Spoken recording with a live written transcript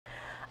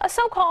A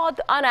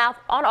so-called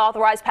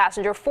unauthorized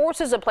passenger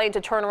forces a plane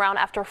to turn around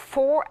after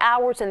 4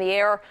 hours in the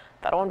air.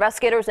 Federal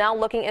investigators now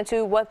looking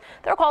into what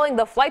they're calling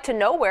the flight to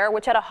nowhere,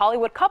 which had a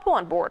Hollywood couple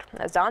on board.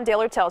 As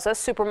Dahler tells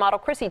us, supermodel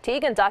Chrissy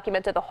Teigen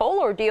documented the whole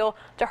ordeal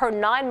to her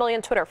 9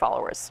 million Twitter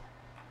followers.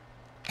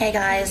 Hey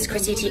guys,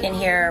 Chrissy Teigen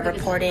here,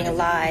 reporting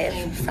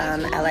live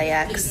from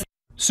LAX.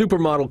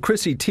 Supermodel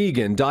Chrissy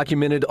Teigen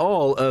documented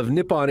all of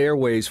Nippon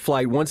Airways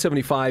Flight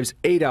 175's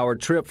 8-hour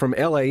trip from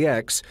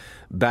LAX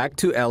back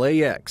to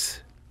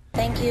LAX.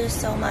 Thank you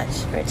so much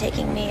for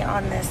taking me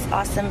on this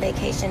awesome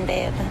vacation,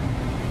 babe.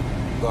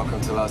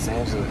 Welcome to Los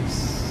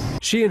Angeles.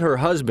 She and her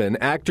husband,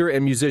 actor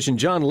and musician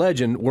John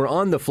Legend, were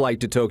on the flight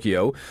to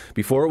Tokyo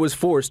before it was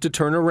forced to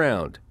turn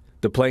around.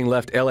 The plane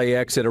left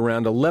LAX at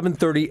around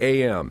 11:30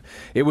 a.m.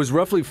 It was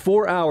roughly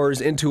 4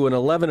 hours into an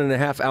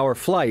 11.5-hour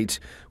flight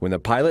when the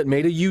pilot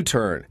made a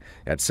U-turn.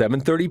 At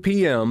 7:30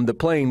 p.m., the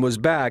plane was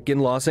back in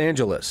Los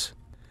Angeles.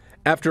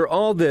 After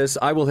all this,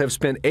 I will have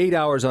spent 8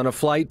 hours on a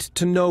flight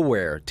to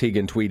nowhere,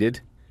 Teigen tweeted.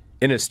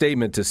 In a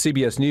statement to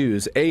CBS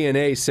News,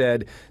 ANA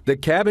said the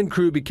cabin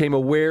crew became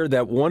aware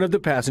that one of the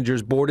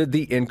passengers boarded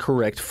the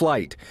incorrect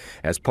flight.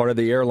 As part of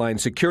the airline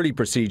security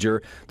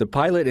procedure, the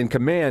pilot in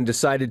command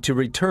decided to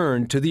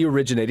return to the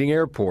originating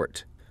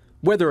airport.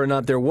 Whether or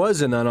not there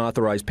was an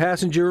unauthorized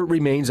passenger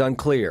remains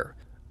unclear.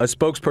 A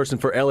spokesperson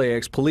for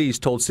LAX police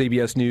told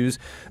CBS News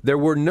there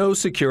were no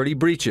security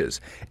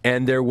breaches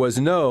and there was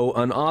no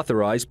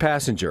unauthorized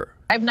passenger.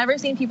 I've never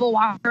seen people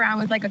walk around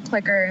with like a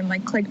clicker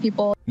and click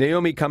people.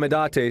 Naomi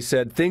Kamidate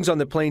said things on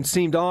the plane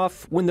seemed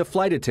off when the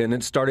flight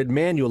attendant started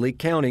manually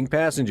counting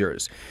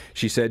passengers.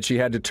 She said she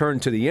had to turn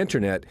to the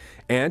internet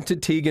and to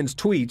Teigen's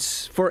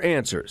tweets for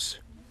answers.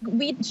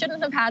 We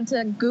shouldn't have had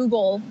to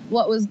Google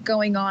what was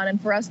going on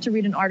and for us to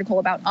read an article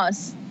about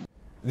us.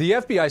 The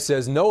FBI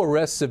says no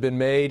arrests have been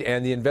made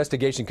and the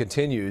investigation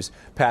continues.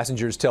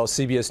 Passengers tell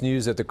CBS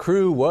News that the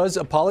crew was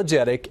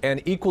apologetic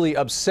and equally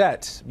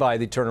upset by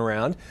the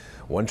turnaround.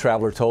 One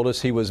traveler told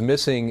us he was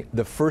missing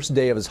the first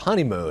day of his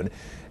honeymoon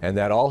and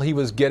that all he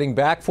was getting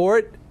back for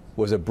it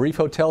was a brief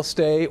hotel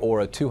stay or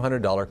a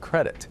 $200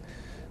 credit.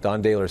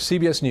 Don Dahler,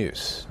 CBS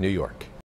News, New York.